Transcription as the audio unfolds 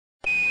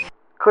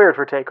Cleared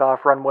for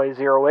takeoff, runway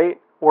 08,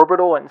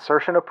 orbital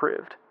insertion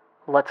approved.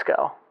 Let's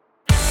go.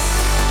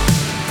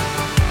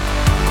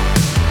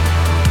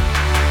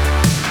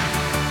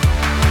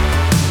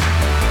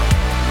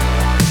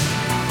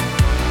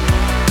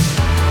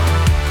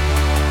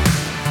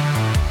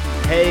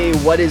 Hey,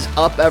 what is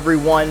up,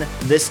 everyone?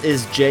 This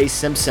is Jay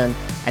Simpson,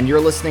 and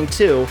you're listening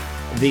to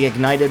the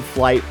Ignited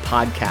Flight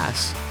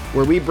Podcast,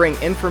 where we bring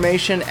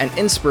information and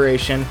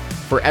inspiration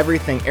for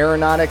everything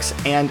aeronautics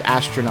and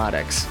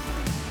astronautics.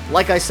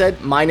 Like I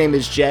said, my name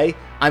is Jay.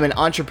 I'm an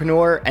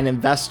entrepreneur, an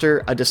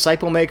investor, a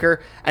disciple maker,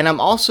 and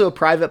I'm also a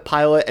private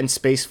pilot and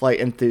spaceflight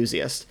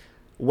enthusiast.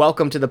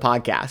 Welcome to the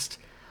podcast.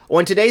 Well,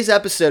 in today's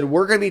episode,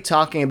 we're going to be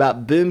talking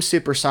about Boom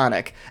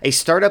Supersonic, a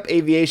startup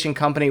aviation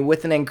company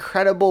with an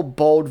incredible,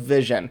 bold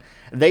vision.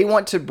 They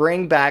want to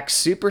bring back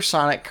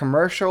supersonic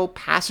commercial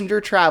passenger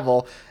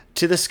travel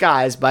to the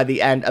skies by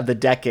the end of the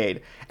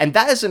decade. And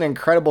that is an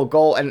incredible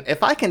goal, and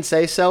if I can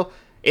say so,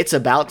 it's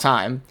about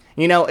time.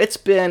 You know, it's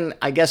been,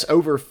 I guess,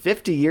 over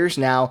 50 years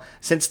now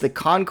since the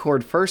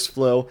Concorde first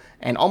flew,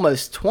 and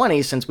almost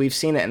 20 since we've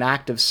seen it in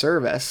active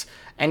service.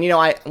 And, you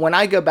know, when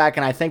I go back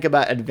and I think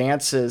about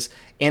advances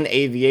in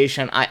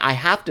aviation, I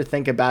have to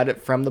think about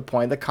it from the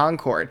point of the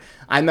Concorde.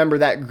 I remember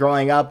that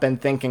growing up and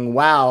thinking,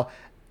 wow,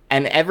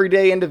 an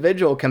everyday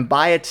individual can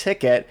buy a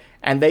ticket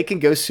and they can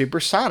go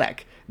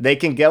supersonic. They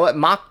can go at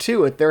Mach 2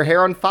 with their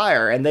hair on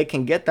fire, and they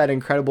can get that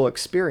incredible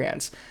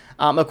experience.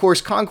 Of course,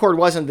 Concorde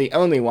wasn't the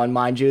only one,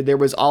 mind you. There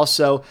was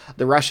also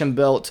the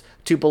Russian-built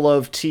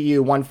Tupolev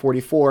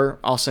Tu-144,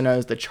 also known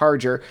as the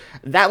Charger.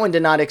 That one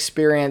did not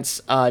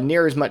experience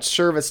near as much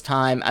service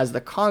time as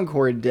the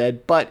Concorde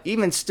did, but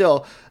even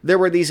still, there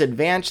were these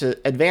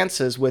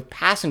advances with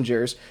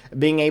passengers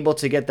being able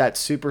to get that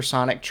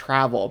supersonic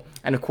travel.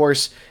 And of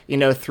course, you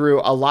know,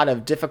 through a lot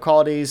of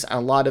difficulties, a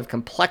lot of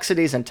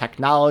complexities in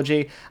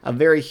technology, a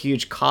very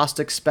huge cost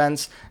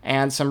expense,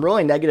 and some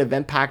really negative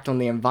impact on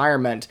the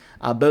environment,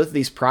 both of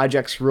these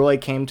projects really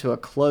came to a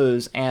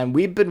close. And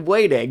we've been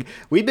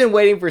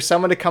waiting for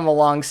someone to come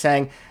along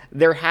saying,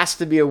 there has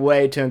to be a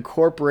way to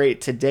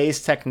incorporate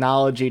today's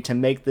technology to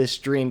make this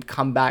dream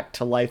come back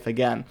to life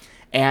again.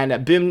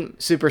 And Boom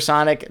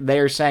Supersonic, they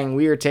are saying,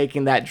 we are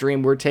taking that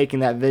dream, we're taking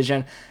that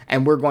vision,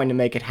 and we're going to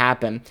make it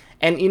happen.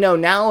 And, you know,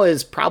 now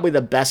is probably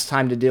the best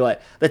time to do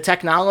it. The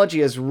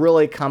technology has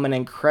really come an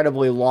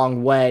incredibly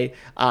long way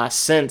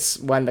since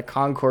when the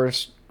Concorde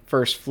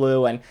first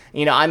flew. And,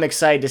 you know, I'm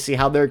excited to see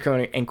how they're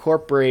going to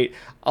incorporate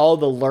all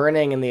the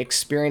learning and the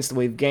experience that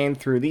we've gained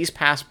through these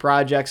past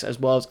projects, as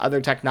well as other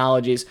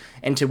technologies,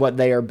 into what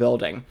they are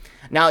building.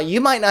 Now,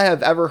 you might not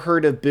have ever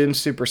heard of Boom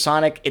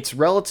Supersonic. It's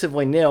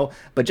relatively new,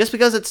 but just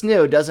because it's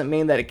new doesn't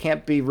mean that it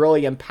can't be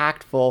really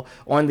impactful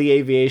on the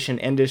aviation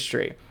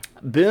industry.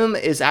 Boom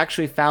is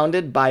actually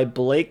founded by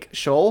Blake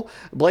Scholl.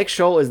 Blake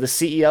Scholl is the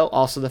CEO,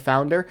 also the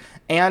founder,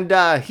 and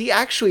he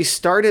actually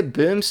started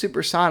Boom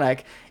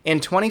Supersonic in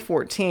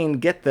 2014,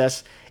 get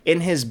this,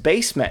 in his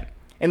basement.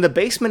 In the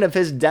basement of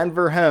his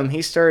Denver home,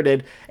 he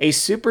started a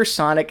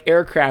supersonic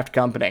aircraft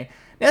company.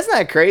 Now, isn't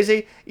that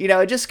crazy? You know,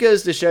 it just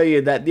goes to show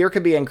you that there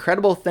could be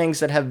incredible things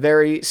that have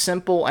very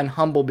simple and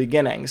humble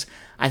beginnings.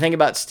 I think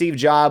about Steve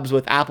Jobs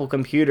with Apple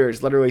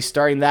Computers, literally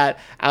starting that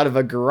out of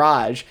a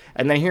garage.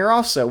 And then here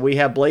also, we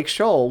have Blake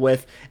Scholl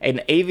with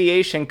an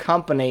aviation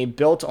company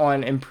built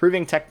on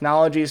improving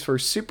technologies for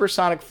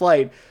supersonic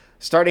flight,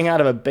 starting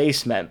out of a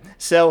basement.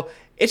 So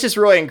it's just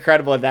really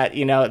incredible that,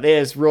 you know, it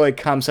has really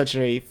come such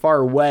a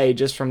far way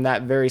just from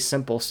that very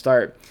simple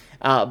start.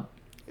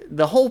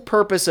 The whole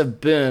purpose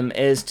of Boom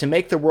is to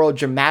make the world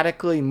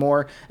dramatically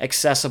more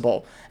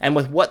accessible. And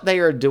with what they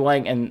are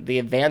doing and the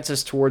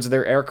advances towards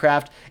their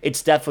aircraft,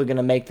 it's definitely going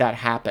to make that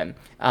happen.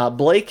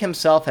 Blake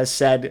himself has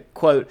said,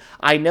 quote,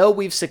 "I know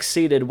we've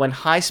succeeded when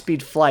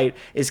high-speed flight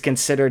is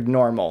considered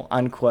normal,"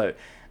 unquote.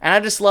 And I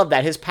just love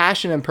that. His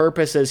passion and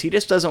purpose is he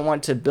just doesn't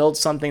want to build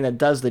something that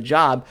does the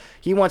job.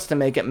 He wants to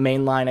make it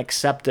mainline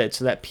accepted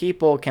so that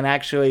people can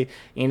actually,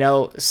 you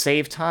know,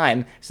 save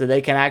time so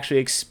they can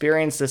actually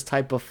experience this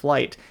type of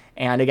flight.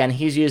 And again,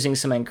 he's using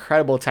some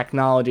incredible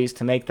technologies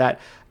to make that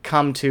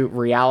come to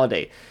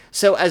reality.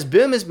 So as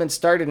Boom has been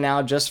started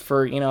now just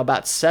for, you know,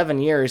 about 7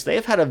 years,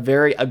 they've had a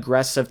very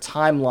aggressive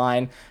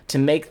timeline to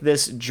make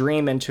this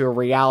dream into a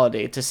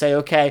reality, to say,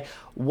 okay,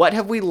 what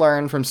have we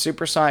learned from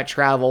supersonic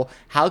travel?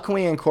 How can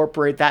we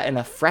incorporate that in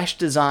a fresh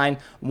design,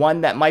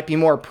 one that might be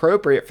more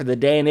appropriate for the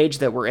day and age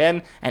that we're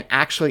in, and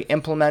actually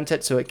implement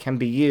it so it can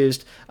be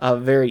used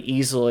very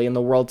easily in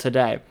the world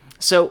today?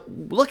 So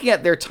looking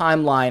at their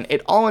timeline,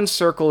 it all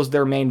encircles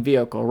their main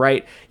vehicle,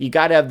 right? You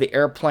got to have the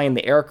airplane,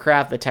 the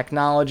aircraft, the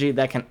technology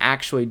that can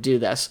actually do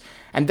this.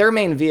 And their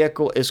main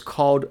vehicle is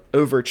called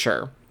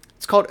Overture.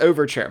 It's called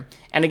Overture.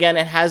 And again,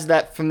 it has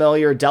that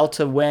familiar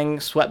delta wing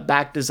swept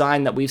back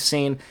design that we've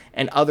seen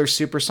in other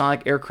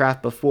supersonic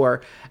aircraft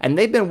before. And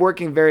they've been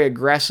working very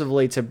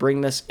aggressively to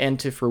bring this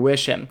into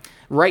fruition.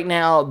 Right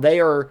now, they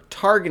are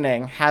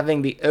targeting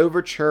having the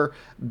Overture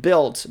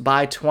built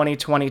by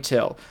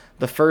 2022.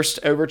 the first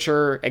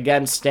Overture,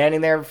 again,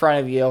 standing there in front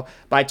of you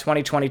by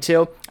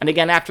 2022. And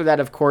again, after that,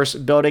 of course,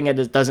 building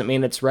it doesn't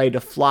mean it's ready to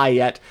fly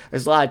yet.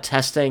 There's a lot of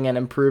testing and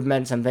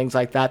improvements and things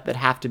like that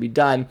have to be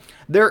done.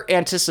 They're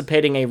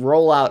anticipating a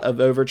rollout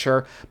of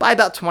Overture by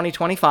about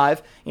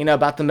 2025,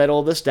 about the middle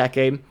of this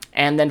decade.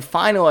 And then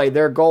finally,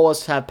 their goal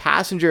is to have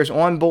passengers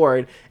on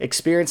board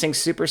experiencing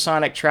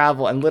supersonic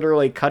travel and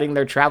literally cutting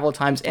their travel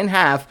times in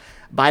half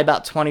by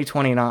about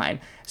 2029.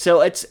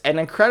 So it's an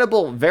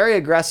incredible, very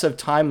aggressive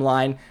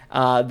timeline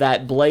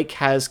that Blake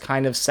has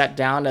kind of set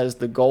down as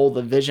the goal,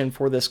 the vision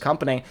for this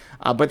company,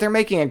 but they're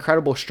making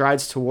incredible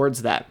strides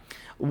towards that.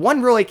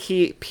 One really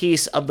key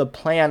piece of the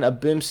plan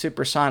of Boom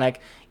Supersonic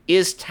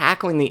is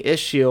tackling the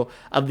issue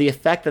of the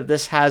effect that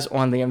this has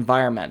on the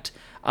environment.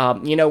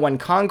 When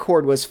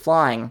Concorde was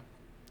flying,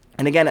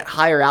 and again at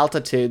higher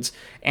altitudes,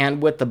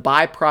 and with the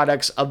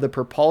byproducts of the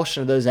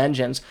propulsion of those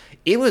engines,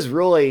 it was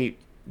really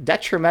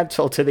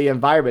detrimental to the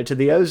environment, to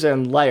the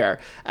ozone layer.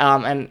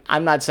 And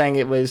I'm not saying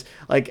it was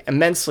like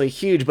immensely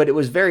huge, but it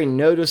was very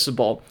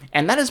noticeable.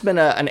 And that has been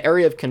an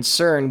area of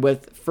concern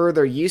with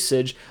further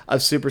usage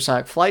of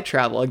supersonic flight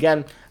travel.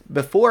 Again,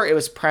 before it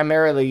was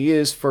primarily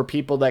used for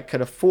people that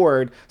could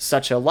afford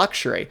such a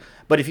luxury.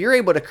 But if you're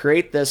able to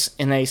create this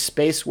in a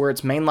space where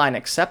it's mainline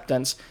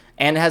acceptance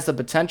and has the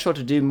potential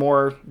to do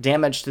more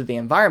damage to the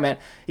environment,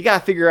 you got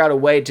to figure out a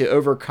way to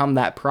overcome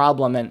that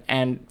problem.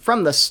 And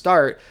from the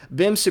start,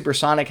 Boom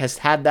Supersonic has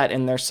had that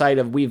in their sight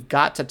of we've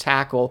got to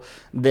tackle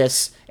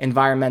this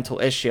environmental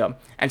issue.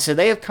 And so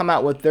they have come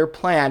out with their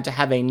plan to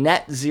have a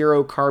net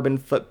zero carbon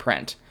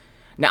footprint.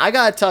 Now, I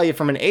got to tell you,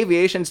 from an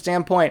aviation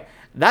standpoint,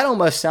 that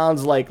almost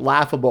sounds like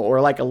laughable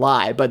or like a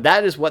lie, but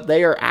that is what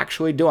they are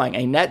actually doing,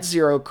 a net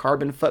zero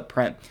carbon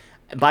footprint,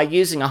 by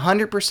using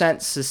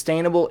 100%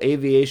 sustainable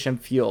aviation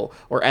fuel,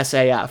 or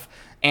SAF.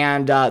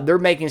 And they're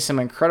making some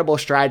incredible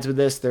strides with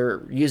this.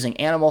 They're using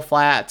animal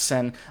flats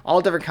and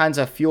all different kinds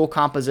of fuel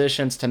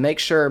compositions to make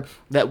sure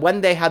that when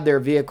they have their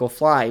vehicle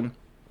flying,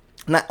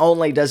 not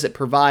only does it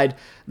provide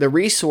the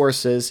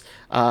resources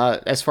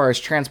as far as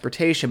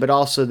transportation, but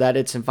also that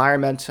it's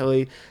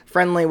environmentally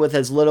friendly with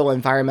as little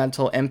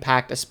environmental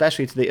impact,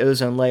 especially to the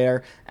ozone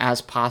layer,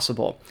 as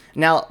possible.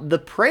 Now, the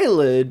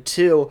prelude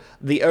to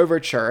the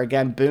Overture,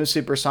 again, Boom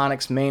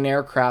Supersonic's main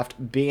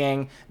aircraft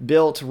being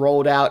built,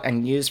 rolled out,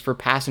 and used for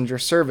passenger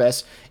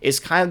service, is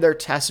kind of their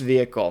test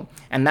vehicle,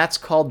 and that's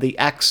called the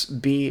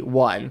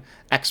XB-1,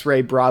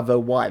 X-Ray Bravo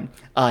 1,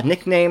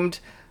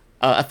 nicknamed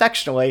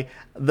affectionately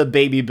the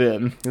Baby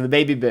Boom.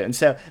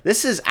 So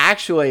this is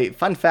actually,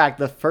 fun fact,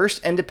 the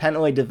first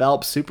independently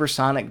developed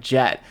supersonic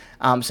jet.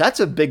 So that's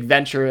a big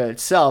venture in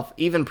itself,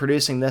 even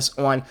producing this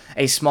on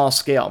a small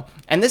scale.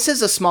 And this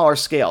is a smaller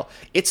scale.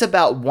 It's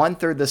about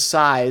 1/3 the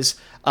size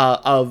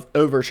of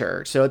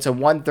Overture. So it's a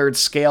 1/3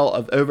 scale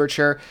of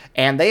Overture,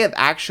 and they have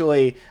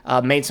actually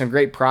made some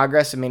great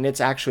progress. I mean,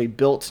 it's actually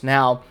built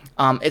now.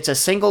 It's a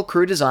single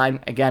crew design,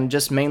 again,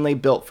 just mainly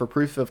built for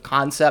proof of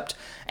concept,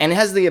 and it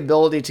has the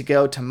ability to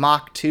go to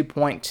Mach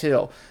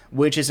 2.2,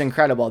 which is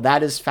incredible.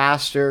 That is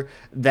faster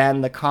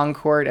than the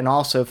Concorde and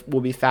also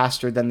will be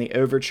faster than the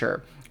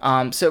Overture.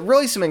 So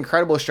really some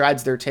incredible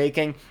strides they're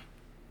taking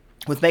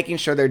with making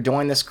sure they're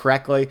doing this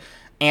correctly.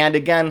 And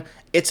again,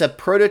 it's a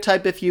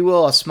prototype, if you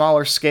will, a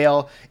smaller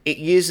scale. It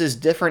uses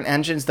different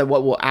engines than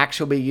what will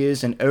actually be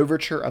used in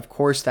Overture. Of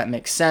course, that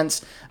makes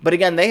sense. But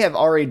again, they have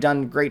already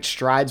done great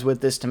strides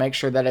with this to make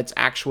sure that it's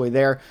actually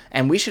there.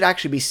 And we should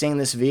actually be seeing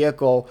this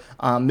vehicle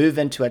move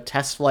into a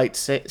test flight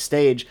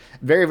stage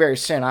very, very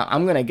soon.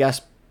 I'm going to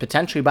guess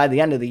potentially by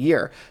the end of the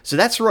year. So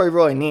that's really,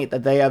 really neat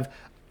that they have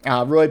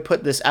really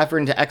put this effort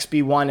into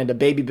XB-1, into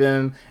Baby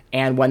Boom,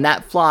 and when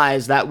that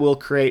flies, that will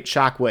create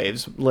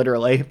shockwaves,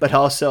 literally, but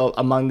also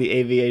among the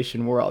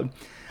aviation world.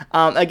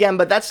 Again,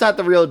 but that's not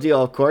the real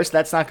deal, of course.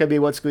 That's not going to be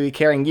what's going to be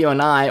carrying you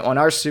and I on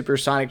our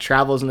supersonic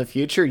travels in the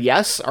future.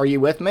 Yes, are you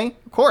with me?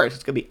 Of course,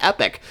 it's going to be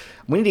epic.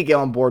 We need to get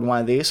on board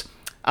one of these.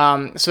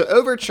 So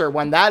Overture,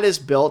 when that is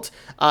built,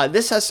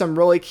 this has some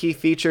really key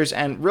features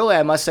and really,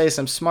 I must say,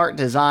 some smart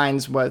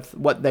designs with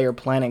what they are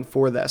planning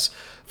for this.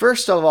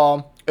 First of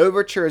all,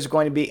 Overture is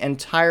going to be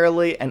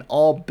entirely an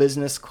all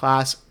business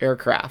class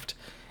aircraft.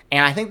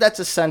 And I think that's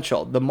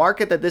essential. The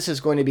market that this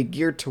is going to be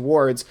geared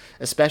towards,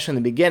 especially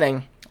in the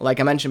beginning, like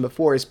I mentioned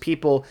before, is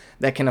people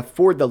that can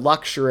afford the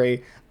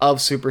luxury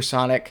of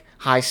supersonic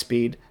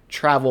high-speed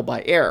travel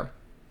by air.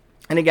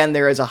 And again,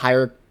 there is a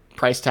higher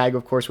price tag,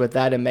 of course, with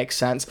that. It makes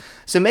sense.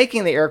 So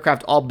making the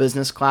aircraft all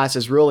business class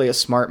is really a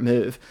smart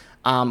move.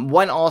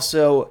 One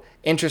also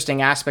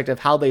interesting aspect of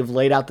how they've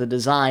laid out the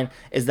design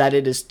is that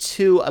it is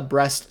 2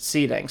 abreast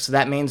seating. So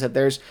that means that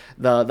there's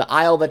the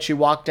aisle that you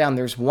walk down,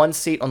 there's 1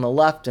 seat on the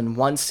left and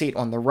 1 seat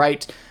on the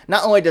right.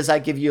 Not only does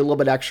that give you a little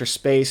bit extra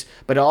space,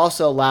 but it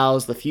also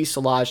allows the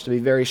fuselage to be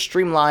very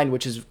streamlined,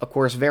 which is, of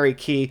course, very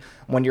key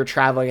when you're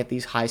traveling at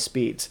these high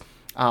speeds.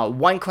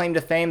 One claim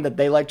to fame that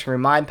they like to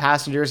remind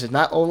passengers is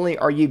not only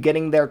are you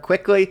getting there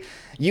quickly,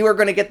 you are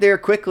going to get there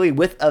quickly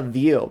with a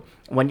view.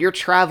 When you're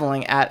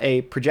traveling at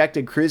a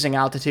projected cruising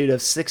altitude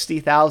of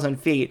 60,000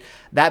 feet,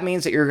 that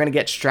means that you're going to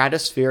get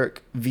stratospheric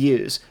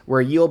views where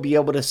you'll be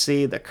able to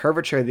see the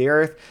curvature of the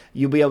Earth,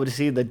 you'll be able to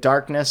see the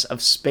darkness of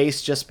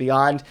space just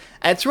beyond,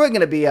 and it's really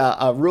going to be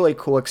a really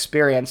cool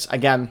experience.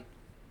 Again,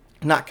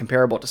 not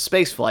comparable to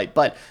spaceflight,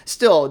 but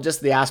still just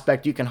the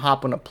aspect you can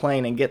hop on a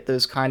plane and get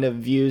those kind of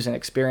views and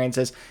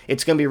experiences.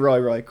 It's going to be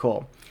really, really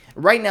cool.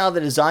 Right now, the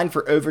design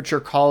for Overture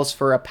calls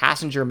for a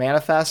passenger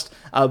manifest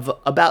of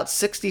about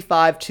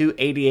 65 to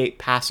 88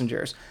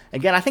 passengers.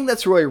 Again, I think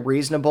that's really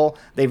reasonable.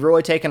 They've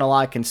really taken a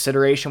lot of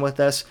consideration with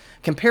this.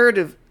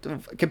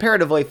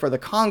 Comparatively for the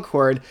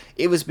Concorde,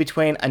 it was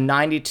between a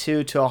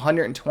 92 to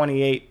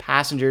 128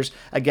 passengers,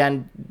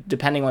 again,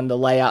 depending on the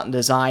layout and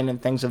design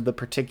and things of the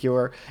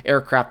particular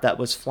aircraft that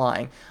was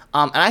flying.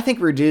 And I think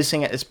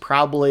reducing it is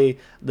probably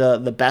the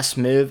best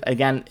move.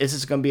 Again, this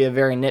is going to be a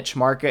very niche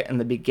market in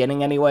the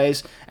beginning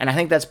anyways, and I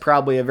think that's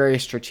probably a very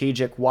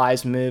strategic,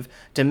 wise move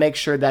to make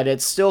sure that it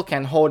still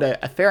can hold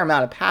a fair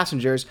amount of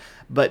passengers,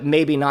 but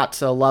maybe not to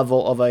the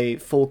level of a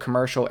full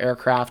commercial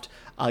aircraft,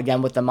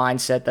 again, with the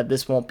mindset that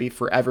this won't be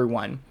for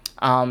everyone.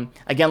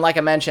 Again, like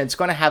I mentioned, it's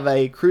going to have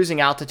a cruising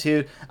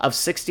altitude of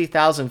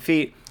 60,000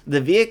 feet.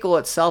 The vehicle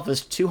itself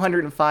is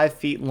 205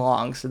 feet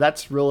long, so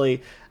that's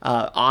really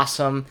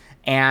awesome.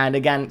 And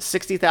again,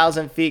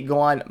 60,000 feet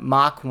going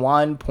Mach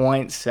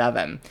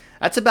 1.7.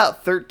 That's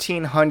about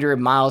 1,300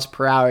 miles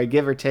per hour,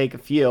 give or take a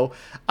few.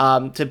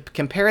 To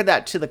compare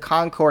that to the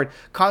Concorde,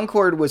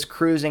 Concorde was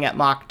cruising at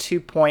Mach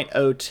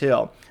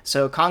 2.02.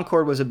 So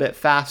Concorde was a bit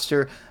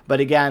faster, but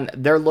again,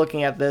 they're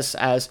looking at this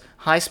as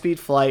high-speed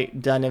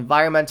flight done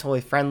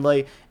environmentally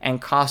friendly and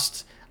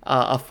cost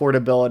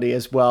affordability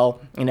as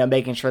well,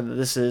 making sure that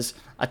this is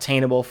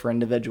attainable for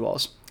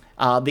individuals.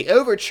 The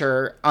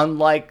Overture,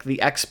 unlike the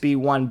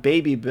XB1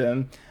 Baby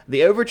Boom,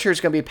 the Overture is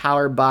going to be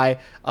powered by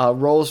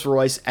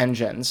Rolls-Royce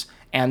engines,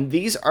 and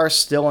these are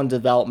still in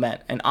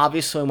development. And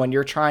obviously, when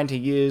you're trying to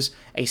use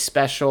a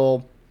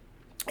special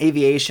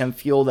aviation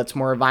fuel that's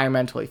more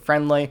environmentally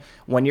friendly,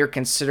 when you're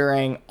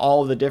considering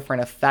all the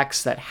different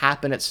effects that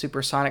happen at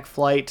supersonic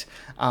flight,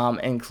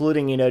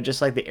 including,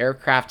 just like the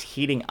aircraft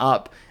heating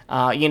up,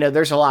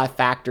 there's a lot of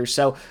factors.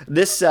 So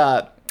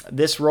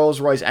this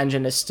Rolls-Royce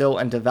engine is still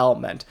in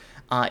development.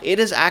 It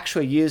is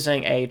actually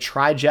using a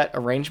tri-jet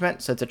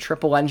arrangement, so it's a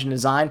triple engine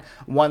design,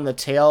 one in the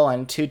tail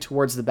and two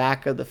towards the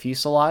back of the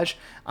fuselage.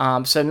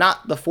 So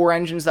not the four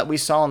engines that we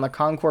saw on the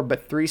Concorde,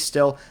 but three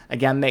still,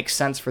 again, makes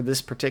sense for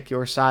this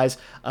particular size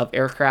of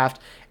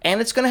aircraft. And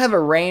it's going to have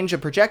a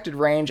projected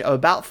range of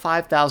about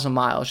 5,000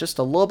 miles, just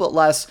a little bit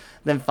less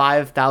than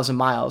 5,000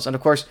 miles. And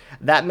of course,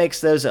 that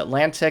makes those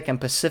Atlantic and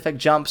Pacific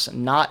jumps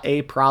not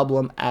a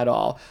problem at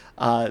all.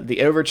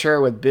 The Overture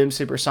with Boom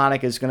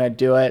Supersonic is going to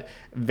do it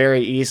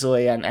very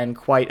easily and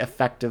quite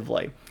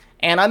effectively.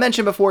 And I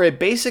mentioned before, it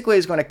basically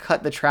is going to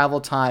cut the travel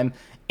time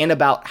in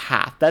about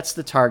half. That's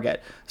the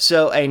target.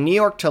 So a New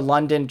York to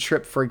London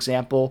trip, for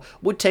example,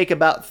 would take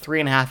about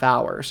 3.5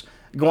 hours.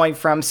 Going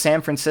from San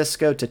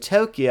Francisco to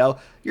Tokyo,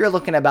 you're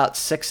looking at about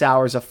 6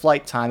 hours of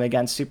flight time,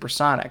 again,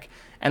 supersonic.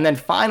 And then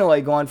finally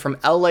going from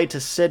LA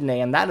to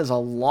Sydney, and that is a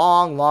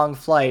long, long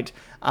flight,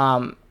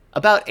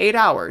 about 8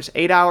 hours,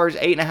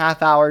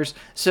 8.5 hours.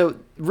 So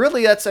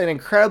really that's an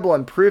incredible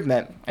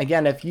improvement.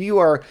 Again, if you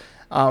are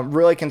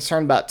really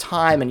concerned about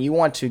time and you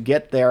want to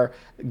get there,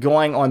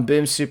 going on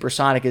Boom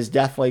Supersonic is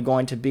definitely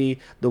going to be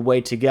the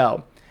way to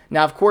go.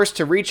 Now, of course,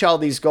 to reach all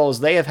these goals,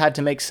 they have had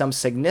to make some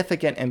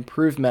significant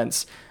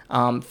improvements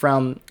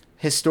from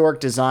historic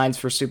designs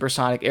for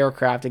supersonic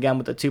aircraft, again,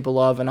 with the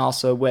Tupolev and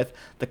also with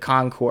the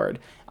Concorde.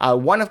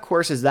 One, of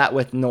course, is that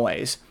with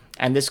noise.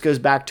 And this goes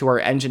back to our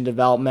engine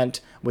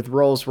development with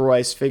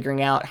Rolls-Royce,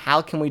 figuring out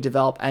how can we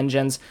develop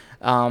engines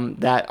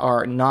that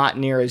are not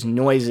near as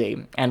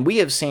noisy. And we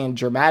have seen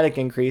dramatic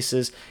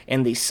increases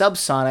in the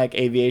subsonic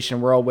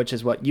aviation world, which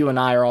is what you and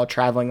I are all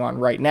traveling on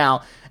right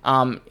now.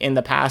 In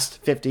the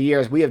past 50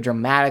 years, we have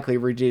dramatically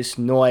reduced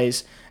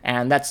noise,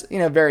 and that's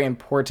very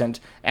important.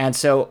 And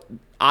so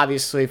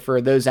obviously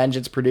for those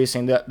engines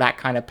producing that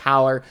kind of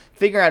power,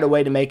 figuring out a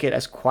way to make it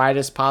as quiet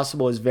as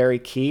possible is very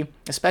key,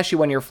 especially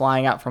when you're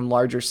flying out from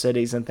larger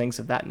cities and things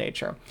of that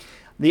nature.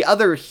 The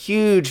other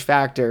huge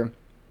factor,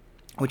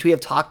 which we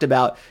have talked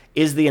about,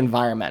 is the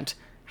environment.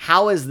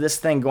 How is this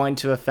thing going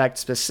to affect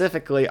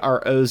specifically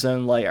our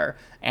ozone layer?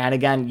 And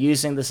again,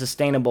 using the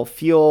sustainable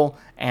fuel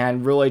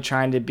and really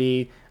trying to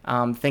be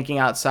thinking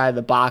outside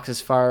the box as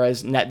far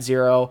as net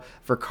zero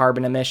for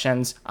carbon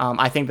emissions,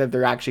 I think that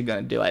they're actually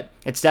going to do it.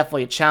 It's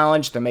definitely a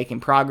challenge. They're making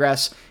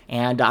progress,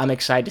 and I'm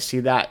excited to see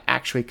that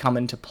actually come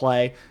into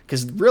play,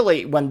 because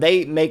really when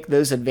they make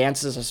those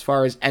advances as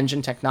far as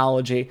engine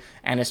technology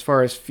and as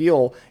far as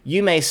fuel,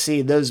 you may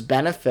see those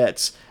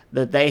benefits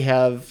that they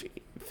have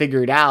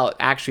figured out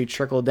actually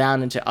trickle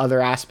down into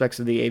other aspects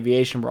of the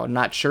aviation world.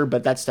 Not sure,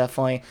 but that's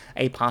definitely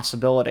a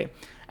possibility.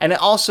 And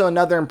also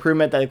another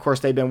improvement that, of course,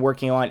 they've been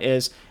working on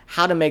is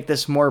how to make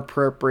this more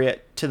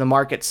appropriate to the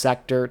market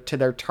sector, to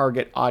their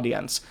target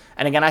audience.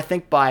 And again, I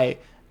think by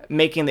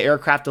making the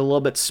aircraft a little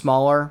bit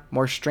smaller,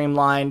 more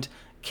streamlined,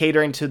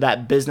 catering to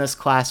that business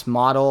class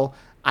model,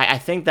 I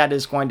think that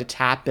is going to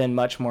tap in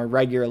much more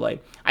regularly.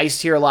 I used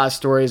to hear a lot of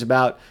stories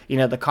about,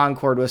 the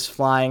Concorde was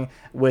flying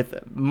with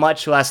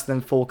much less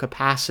than full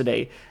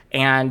capacity.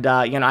 And,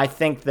 I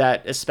think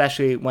that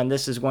especially when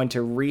this is going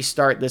to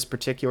restart this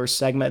particular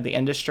segment of the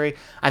industry,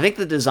 I think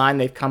the design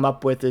they've come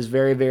up with is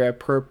very, very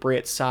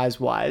appropriate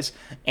size-wise.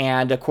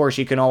 And, of course,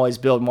 you can always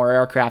build more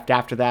aircraft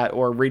after that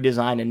or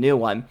redesign a new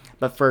one.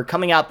 But for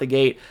coming out the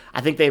gate,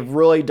 I think they've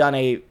really done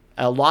a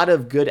lot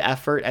of good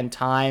effort and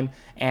time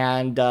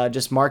and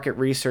just market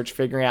research,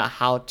 figuring out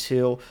how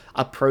to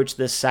approach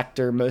this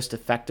sector most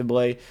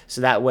effectively,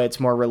 so that way it's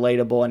more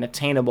relatable and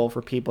attainable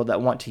for people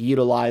that want to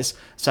utilize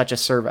such a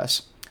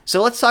service.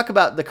 So let's talk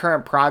about the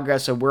current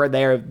progress of where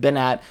they have been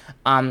at.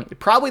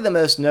 Probably the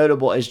most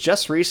notable is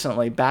just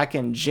recently, back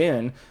in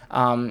June,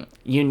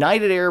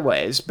 United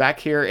Airways,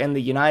 back here in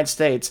the United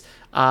States,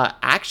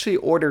 actually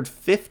ordered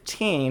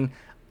 15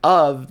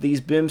 of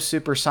these Boom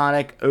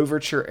Supersonic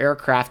Overture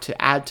aircraft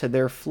to add to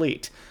their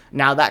fleet.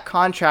 Now, that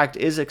contract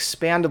is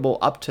expandable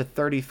up to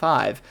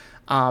 35,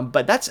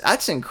 but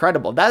that's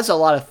incredible. That is a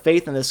lot of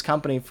faith in this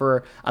company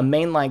for a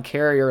mainline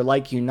carrier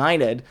like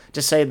United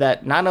to say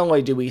that not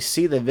only do we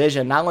see the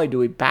vision, not only do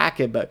we back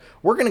it, but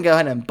we're going to go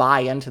ahead and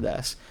buy into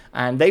this.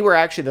 And they were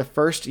actually the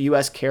first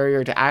U.S.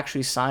 carrier to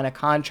actually sign a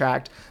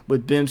contract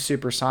with Boom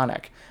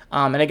Supersonic.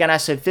 And again, I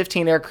said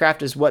 15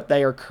 aircraft is what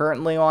they are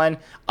currently on,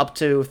 up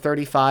to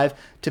 35.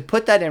 To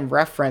put that in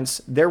reference,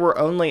 there were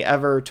only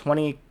ever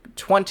 20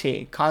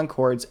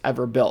 Concordes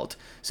ever built.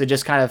 So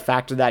just kind of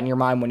factor that in your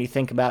mind when you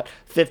think about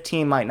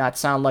 15 might not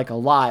sound like a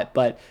lot,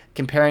 but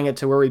comparing it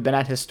to where we've been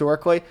at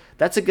historically,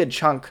 that's a good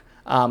chunk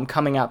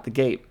coming out the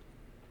gate.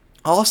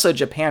 Also,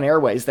 Japan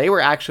Airways, they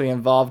were actually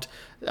involved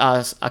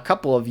a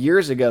couple of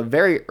years ago,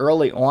 very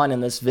early on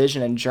in this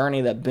vision and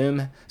journey that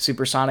Boom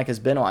Supersonic has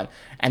been on.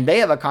 And they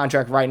have a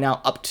contract right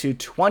now up to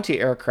 20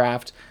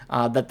 aircraft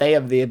that they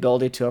have the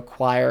ability to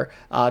acquire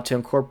to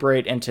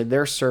incorporate into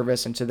their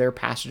service, into their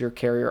passenger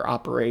carrier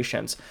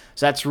operations.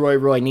 So that's really,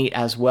 really neat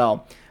as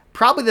well.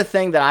 Probably the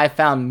thing that I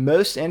found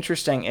most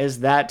interesting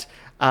is that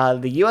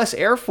the U.S.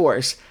 Air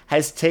Force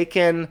has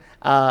taken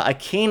a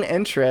keen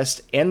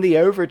interest in the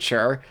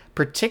Overture,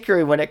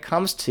 particularly when it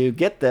comes to,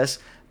 get this,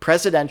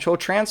 presidential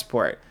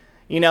transport.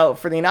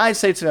 For the United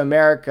States of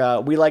America,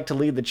 we like to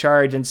lead the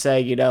charge and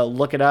say,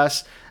 look at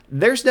us.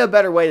 There's no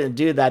better way to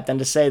do that than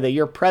to say that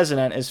your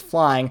president is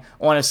flying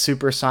on a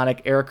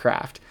supersonic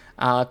aircraft.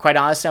 Quite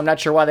honestly, I'm not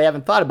sure why they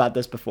haven't thought about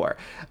this before.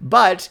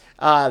 But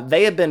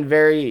they have been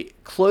very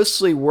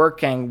closely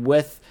working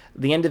with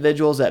the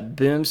individuals at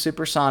Boom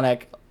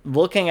Supersonic,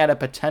 looking at a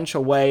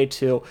potential way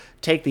to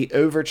take the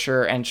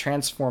Overture and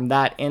transform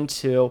that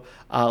into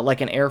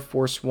like an Air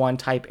Force One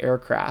type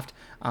aircraft.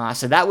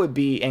 So that would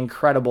be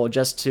incredible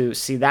just to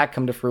see that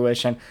come to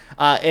fruition.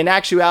 In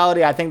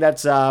actuality, I think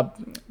that's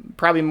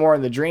probably more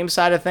on the dream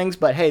side of things,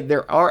 but hey,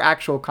 there are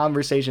actual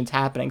conversations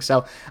happening,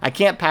 so I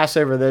can't pass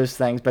over those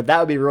things, but that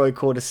would be really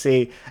cool to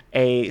see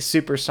a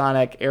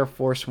supersonic Air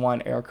Force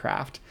One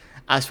aircraft.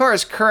 As far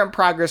as current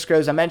progress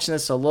goes, I mentioned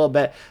this a little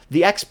bit,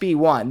 the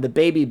XB-1, the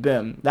Baby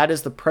Boom, that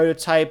is the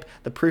prototype,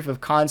 the proof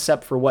of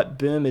concept for what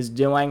Boom is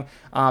doing.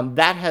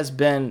 That has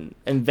been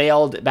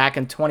unveiled back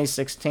in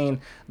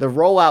 2016. The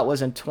rollout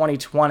was in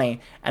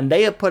 2020, and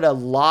they have put a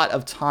lot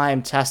of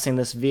time testing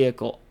this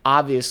vehicle.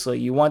 Obviously,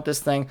 you want this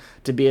thing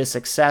to be a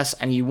success,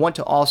 and you want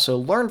to also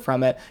learn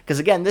from it, because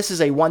again, this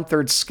is a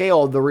 1/3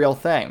 scale of the real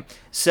thing.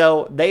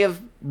 So they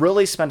have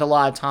really spent a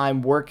lot of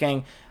time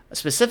working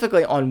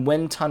specifically on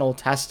wind tunnel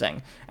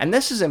testing. And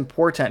this is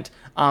important.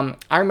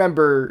 I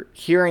remember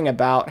hearing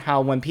about how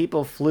when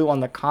people flew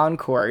on the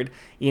Concorde,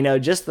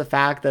 just the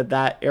fact that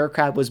that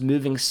aircraft was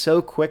moving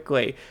so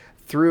quickly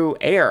through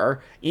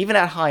air, even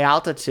at high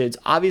altitudes,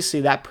 obviously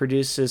that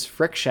produces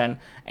friction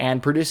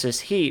and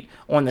produces heat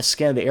on the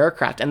skin of the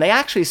aircraft. And they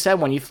actually said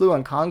when you flew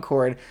on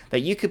Concorde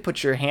that you could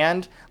put your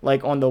hand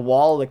like on the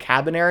wall of the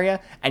cabin area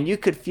and you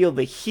could feel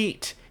the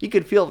heat. You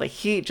could feel the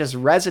heat just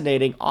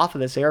resonating off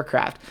of this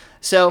aircraft.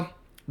 So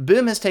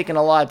Boom has taken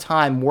a lot of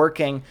time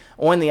working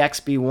on the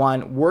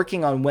XB-1,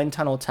 working on wind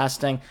tunnel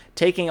testing,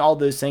 taking all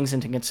those things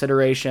into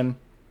consideration,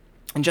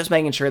 and just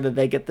making sure that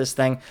they get this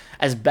thing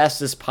as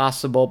best as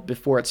possible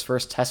before its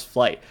first test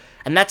flight.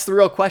 And that's the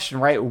real question,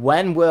 right?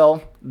 When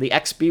will the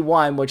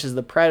XB-1, which is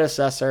the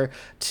predecessor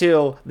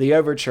to the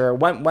Overture,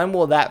 when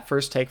will that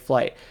first take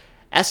flight?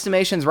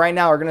 Estimations right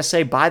now are going to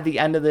say by the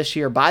end of this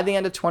year, by the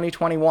end of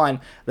 2021,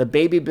 the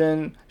Baby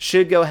Boom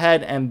should go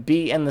ahead and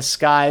be in the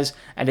skies.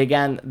 And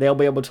again, they'll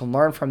be able to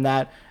learn from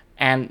that.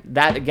 And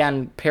that,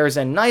 again, pairs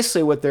in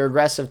nicely with their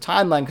aggressive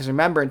timeline, because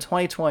remember, in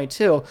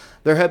 2022,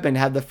 they're hoping to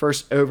have the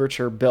first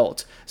Overture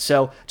built.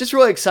 So just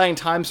really exciting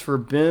times for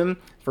Boom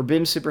for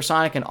Boom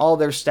Supersonic and all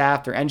their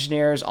staff, their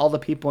engineers, all the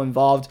people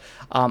involved.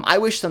 I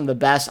wish them the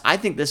best. I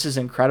think this is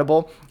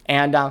incredible,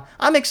 and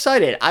I'm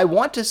excited. I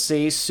want to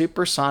see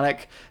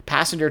supersonic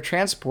passenger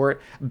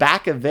transport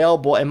back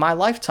available in my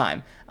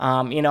lifetime.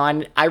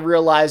 I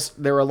realized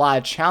there were a lot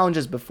of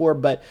challenges before,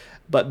 but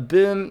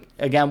Boom,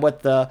 again,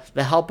 with the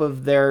help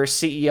of their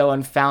CEO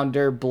and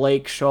founder,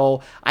 Blake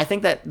Scholl, I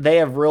think that they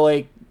have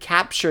really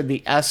captured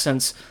the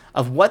essence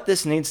of what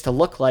this needs to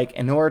look like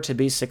in order to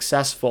be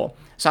successful.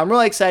 So I'm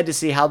really excited to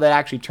see how that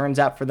actually turns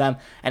out for them,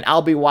 and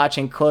I'll be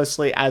watching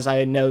closely, as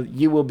I know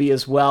you will be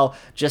as well,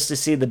 just to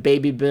see the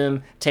Baby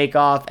Boom take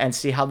off and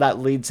see how that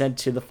leads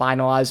into the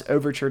finalized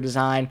Overture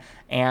design.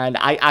 And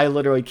I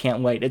literally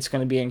can't wait. It's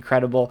going to be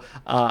incredible.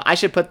 I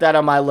should put that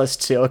on my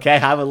list too, okay?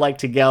 I would like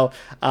to go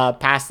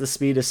past the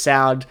speed of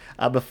sound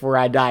before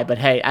I die. But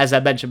hey, as I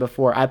mentioned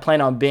before, I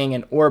plan on being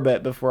in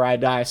orbit before I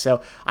die,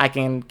 so I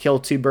can kill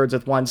two birds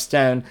with one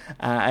stone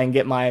and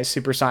get my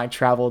supersonic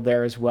travel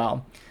there as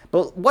well.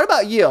 But what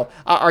about you?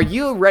 Are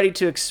you ready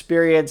to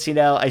experience,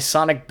 a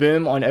sonic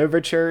boom on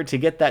Overture to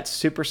get that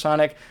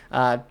supersonic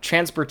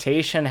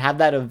transportation, have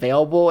that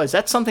available? Is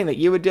that something that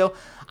you would do?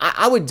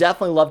 I would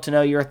definitely love to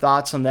know your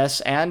thoughts on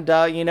this, and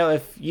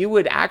if you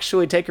would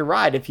actually take a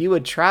ride, if you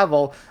would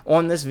travel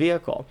on this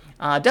vehicle.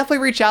 Definitely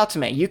reach out to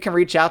me. You can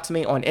reach out to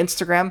me on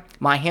Instagram.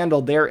 My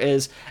handle there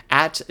is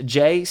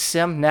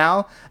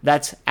 @JaySimNow.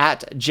 That's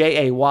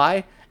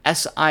 @JaySimNow.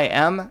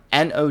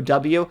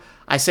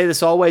 I say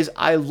this always,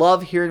 I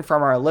love hearing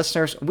from our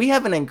listeners. We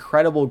have an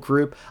incredible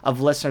group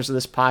of listeners of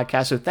this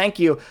podcast, so thank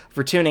you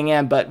for tuning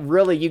in, but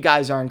really, you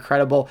guys are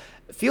incredible.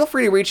 Feel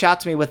free to reach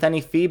out to me with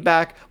any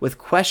feedback, with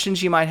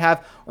questions you might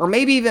have, or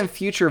maybe even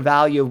future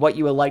value of what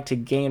you would like to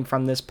gain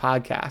from this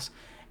podcast.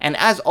 And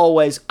as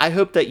always, I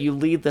hope that you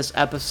leave this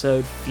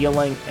episode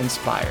feeling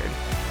inspired.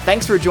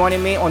 Thanks for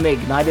joining me on the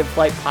Ignited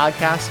Flight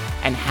podcast,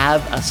 and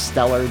have a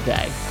stellar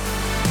day.